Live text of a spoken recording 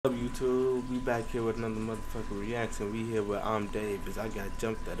YouTube? We back here with another motherfucking reaction. We here with I'm Davis. I got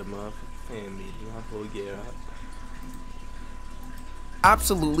jumped at a motherfucking fan meeting. I whole year up.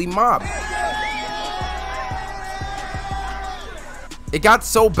 Absolutely mobbed. It got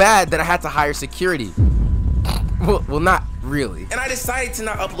so bad that I had to hire security. Well, not really. And I decided to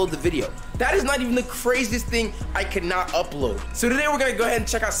not upload the video. That is not even the craziest thing I cannot upload. So today we're gonna go ahead and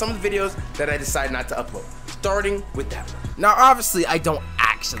check out some of the videos that I decided not to upload. Starting with that one. Now obviously I don't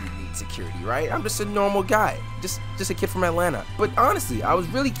actually need security, right? I'm just a normal guy. Just a kid from Atlanta. But honestly, I was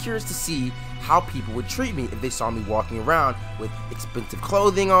really curious to see how people would treat me if they saw me walking around with expensive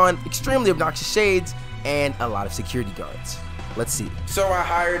clothing on, extremely obnoxious shades, and a lot of security guards. Let's see. So I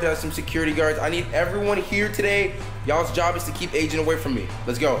hired some security guards. I need everyone here today. Y'all's job is to keep Agent away from me.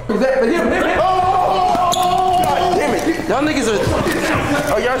 Let's go. Oh! God damn it. Y'all niggas are...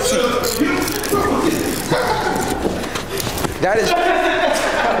 Oh, y'all see.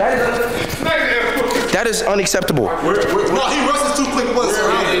 That is unacceptable. No, he rushes too quick. What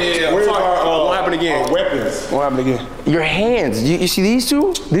happened again? Weapons. What happened again? Your hands. You see these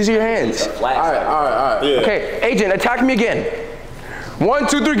two? These are your hands. All right. Yeah. Okay, Agent, attack me again. 1,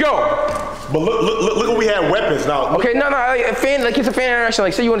 2, 3, go. But look what we had weapons now. Okay, no, a fan, like it's a fan interaction.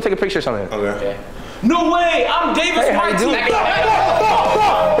 Like, say you want to take a picture or something. Okay. No way! I'm Davis. Hey, how you doing?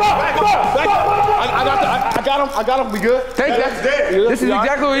 I got him. We good? Thank you. This is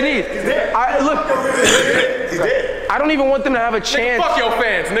exactly what we need. Look. He's dead. I don't even want them to have a chance. Nigga, fuck your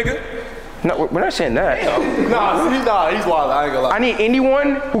fans, nigga. No, we're not saying that. Nah, he's wild. I ain't gonna lie. I need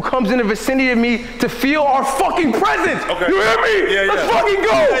anyone who comes in the vicinity of me to feel our fucking presence. Okay. You hear me? Yeah. Let's fucking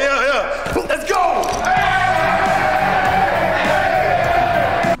go. Yeah. Let's go.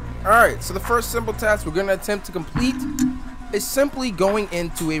 All right, so the first simple task we're gonna attempt to complete is simply going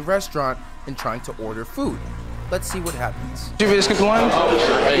into a restaurant and trying to order food. Let's see what happens. Did you skip the line?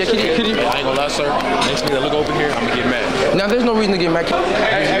 Hey, yeah, could you? I ain't gonna lie, sir. Next minute I look over here, I'm gonna get mad. Now, there's no reason to get mad.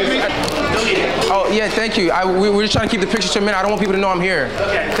 Oh, yeah, thank you. We're just trying to keep the picture to a minute. I don't want people to know I'm here.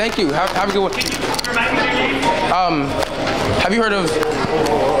 Okay. Thank you. Have a good one. Have you heard of...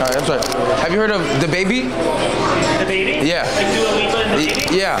 I'm sorry. Have you heard of The Baby? The Baby? Yeah. Like Dua Lipa and The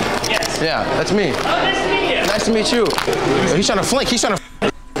Baby? Yeah. Yes. Yeah, that's me. Oh, nice to meet you. Nice to meet you. He's trying to flank. He's trying to...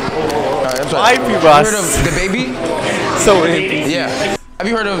 I'm sorry. Why, Have you heard of The Baby? So empty. Yeah. Have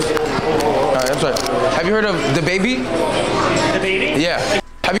you heard of... I'm sorry. Have you heard of The Baby? The Baby? Yeah.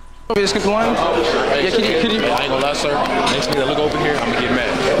 Have you skip the line? Hey, Yeah, could you? I ain't gonna lie, sir. Next minute I look over here, I'm gonna get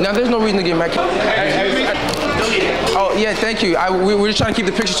mad. Now, there's no reason to get mad. Oh, yeah, thank you. We're just trying to keep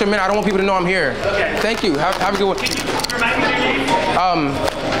the picture to a minute. I don't want people to know I'm here. Okay. Thank you. Have a good one. Remind me of your name?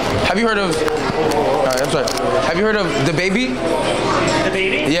 Have you heard of... I'm sorry. Have you heard of The Baby? The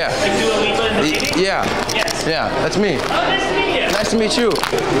Baby? Yeah. Like Dua Lipa and The Baby? Yeah. Yes. Yeah, that's me. Oh, nice to meet you. Nice to meet you.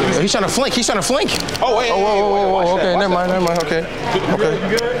 He's trying to flank. Oh, wait. Whoa. Okay, never mind. Okay.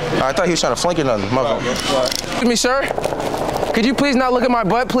 I thought he was trying to flank or nothing. Excuse me, sir. Could you please not look at my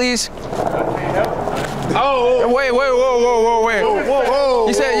butt, please? Oh. Wait. Whoa.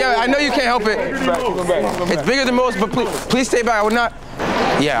 You said, yeah, I know you can't help it. It's bigger than most, but please stay back. I would not.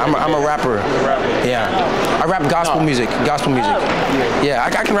 Yeah, I'm a rapper. Yeah. I rap gospel music. Yeah,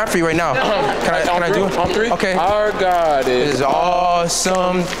 I can rap for you right now. Can I do it? On 3? Okay. Our God is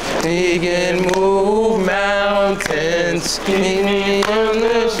awesome. He can move mountains. He from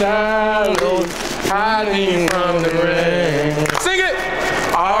the shadows, hiding from the rain. Sing it!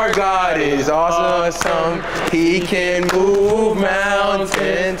 Our God is awesome. He can move mountains.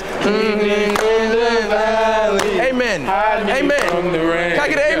 In the valley. Amen. Amen. Can I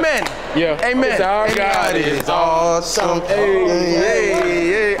get an amen? Yeah. Amen. Our God is awesome.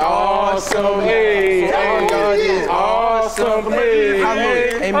 Hey. Awesome. Hey. Our God is awesome. Hey.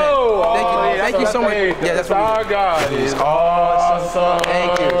 Amen. Thank you so much. Yeah, that's what our God is awesome.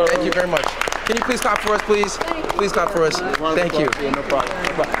 Thank you very much. Can you please clap for us, please? Please clap for us. Thank you. No problem.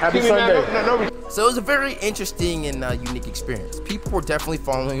 Happy Sunday. So it was a very interesting and unique experience. People were definitely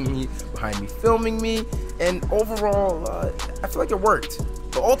following me, behind me, filming me, and overall, I feel like it worked.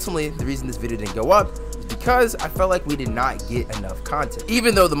 But ultimately, the reason this video didn't go up is because I felt like we did not get enough content,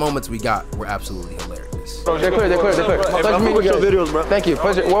 even though the moments we got were absolutely hilarious. They're clear. Pleasure meeting you. Videos, bro. Thank you.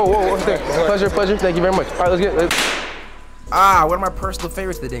 Pleasure. Whoa. Pleasure. Thank you very much. All right, let's get. One of my personal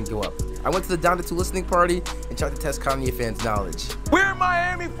favorites that didn't go up. I went to the Down to 2 listening party and tried to test Kanye fans' knowledge. We're in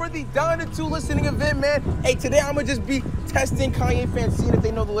Miami for the Down to 2 listening event, man. Hey, today I'm gonna just be testing Kanye fans, seeing if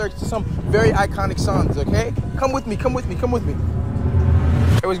they know the lyrics to some very iconic songs, okay? Come with me. Hey,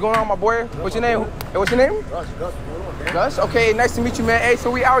 what's going on, my boy? What's your name? Hey, what's your name? Gus? Okay, nice to meet you, man. Hey,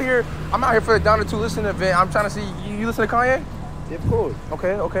 so we out here. I'm out here for the Down to 2 listening event. I'm trying to see, you listen to Kanye? Yeah, of course.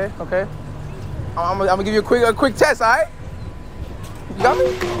 Okay. I'm gonna give you a quick test, all right? You got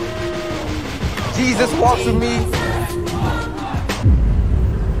me? Jesus walks with me.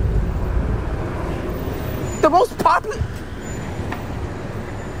 The most popular.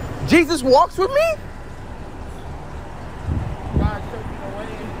 Jesus walks with me?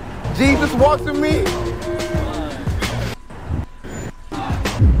 Jesus walks with me?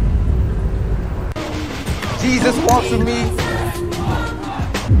 Jesus walks with me.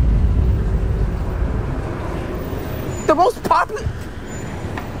 The most popular.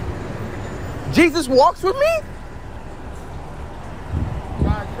 Jesus walks with me?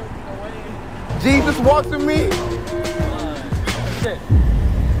 Jesus walks with me?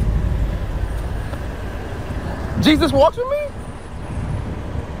 Jesus walks with me?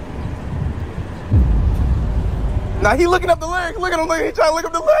 Now he looking up the lyrics. Look at him, he trying to look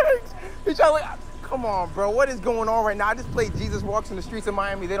up the lyrics. He trying to look. Come on, bro, what is going on right now? I just played Jesus Walks in the streets of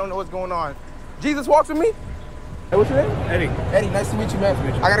Miami. They don't know what's going on. Jesus walks with me? Hey, what's your name? Eddie. Eddie, nice to meet you, man.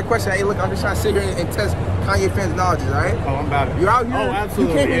 I got a question. Hey, look, I'm just trying to sit here and test Kanye fans' knowledge, all right? Oh, I'm about it. You're out here? Oh,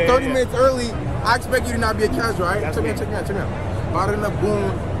 absolutely. You came here 30 minutes early. I expect you to not be a casual, right? Check me out. Bada in the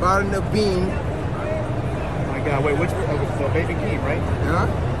boom, bada in the beam. Oh my God, wait, which so Baby Keem, right? Yeah?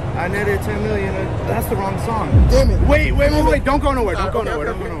 I netted 10 million. That's the wrong song. Damn it. Wait, don't go nowhere. Don't go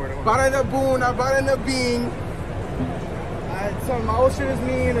nowhere. Bada in the boom, not bada in the beam. Some my old shit is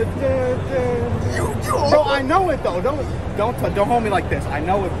mean. Bro, I know it though. Don't hold me like this. I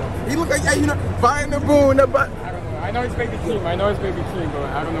know it though. He look like, yeah, you know, bada in the boom, not bada. I don't know. I know it's Baby Keem. I know it's Baby Keem, but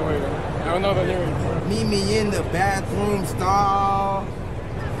I don't know where. I don't know the lyrics. Meet me in the bathroom stall.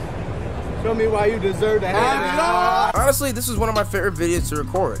 Show me why you deserve to have it all. Honestly, this was one of my favorite videos to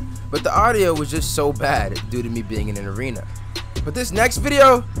record, but the audio was just so bad due to me being in an arena. But this next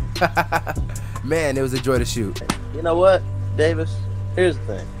video, man, it was a joy to shoot. You know what, Davis? Here's the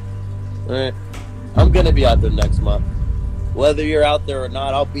thing. All right. I'm gonna be out there next month. Whether you're out there or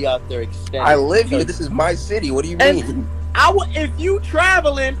not, I'll be out there extending. I live here. This is my city. What do you mean? If you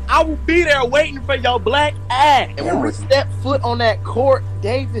traveling, I will be there waiting for your black ass. And when we step foot on that court,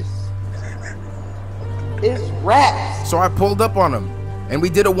 Davis, it's rap. So I pulled up on him, and we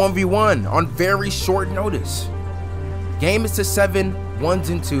did a 1v1 on very short notice. Game is to 7 1s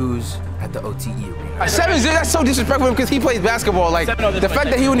and 2s at the OTE arena. 7, that's so disrespectful because he plays basketball. Like, the fact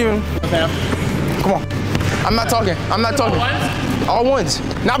that he wouldn't even... Come on. I'm not talking. All ones.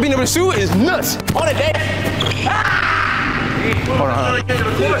 Not being able to shoot is nuts. On a day. Hold on.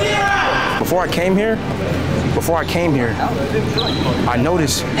 Before I came here, I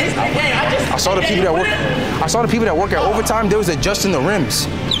noticed. I saw the people that work. I saw the people that work at overtime. They was adjusting the rims.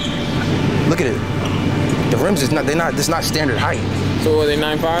 Look at it. The rims is not. It's not standard height. So are they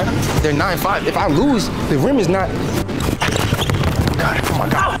 9'5"? They're 9'5". If I lose, the rim is not. Oh my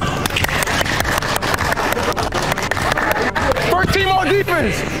God. First team on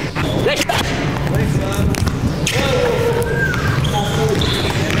defense.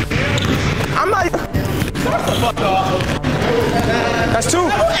 I'm not. That's 2.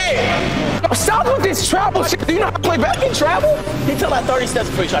 Hey, stop with this travel shit. Do you know how to play back in travel? He took like 30 steps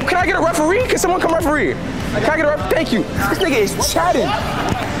before he shot. Can I get a referee? Can someone come referee? Can I get a referee? Thank you. This nigga is chatting.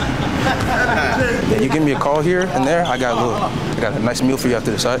 Yeah, you give me a call here and there. I got a nice meal for you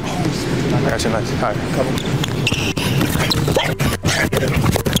after this, all right? I got you nice. All right, come.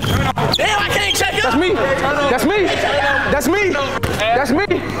 Damn, I can't check up. That's me. That's me. That's me. That's me.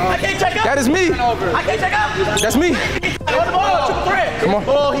 I can't check up. That is me. I can't check up. That's me. On the ball, triple threat. Come on.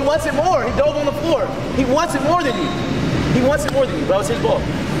 Oh, he wants it more. He dove on the floor. He wants it more than you. He wants it more than you, bro. It's his ball. All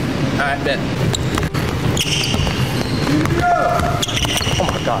right, bet. Oh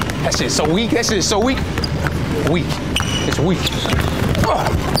my God. That shit is so weak. That shit is so weak. Weak. It's weak.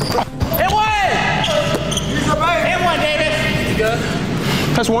 And one. And one, Davis. You good?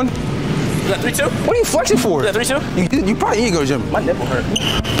 That's 1. You got 3-2? What are you flexing for? You got 3-2? You probably need to go to the gym. My nipple hurt.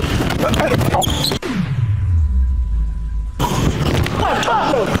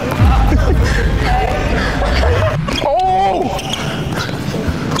 Oh!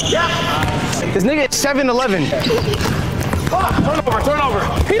 Yeah. This nigga is 7'11". Turnover.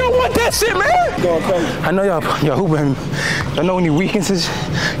 He don't want that shit, man. I know y'all hooping him. Y'all know any weaknesses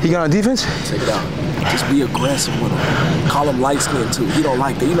he got on defense? Check it out. Just be aggressive with him. Call him light skinned too. He don't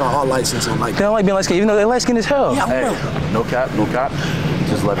like that. You know all light skins don't like that. They don't like being light skinned, even though they're light skinned as hell. Yeah, Hey, no cap.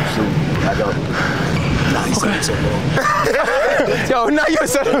 Just let him shoot. I don't. Nah, he's saying so long. Yo, now you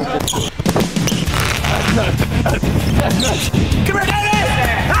said him. Come here, Davis.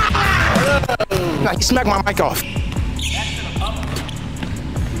 Nah, you smacked my mic off.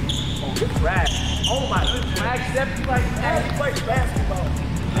 Oh my goodness. He plays basketball.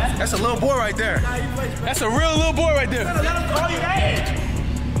 That's a little boy right there. That's a real little boy right there. Let him call you that.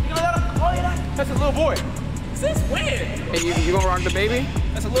 You gonna let him call you that? That's a little boy. Since when? Hey, you gonna rock the baby?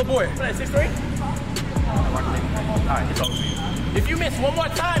 That's a little boy. What is that, 6'3"? Alright, it's over. If you miss one more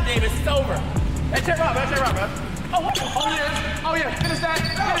time, Davis, it's over. Hey, check out, bro. Oh, what? Oh, yeah. Finish that.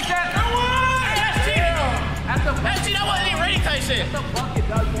 Finish that. Come on! That's cheating. That's cheating. I wasn't even ready type shit.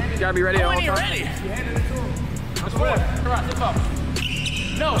 You gotta be ready at all times. I wasn't even ready. You handed it to him. That's what? Come on, zip up.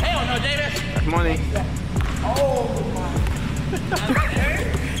 No, hell no, Davis. That's money. Oh, my.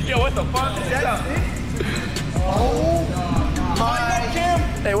 Yo, what the fuck is that? Oh, my.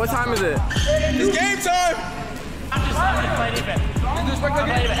 Hey, what time is it? It's game time! I'm just playing defense.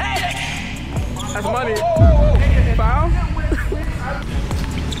 Hey! That's money. Foul?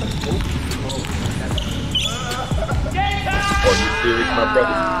 Game time! My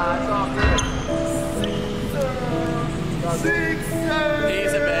brother.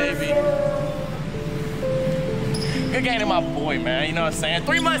 He's a baby. Good game to my boy, man. You know what I'm saying?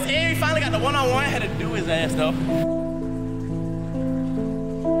 3 months in, he finally got the one-on-one. Had to do his ass, though.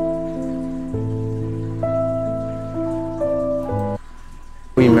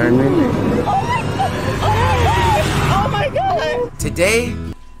 Today,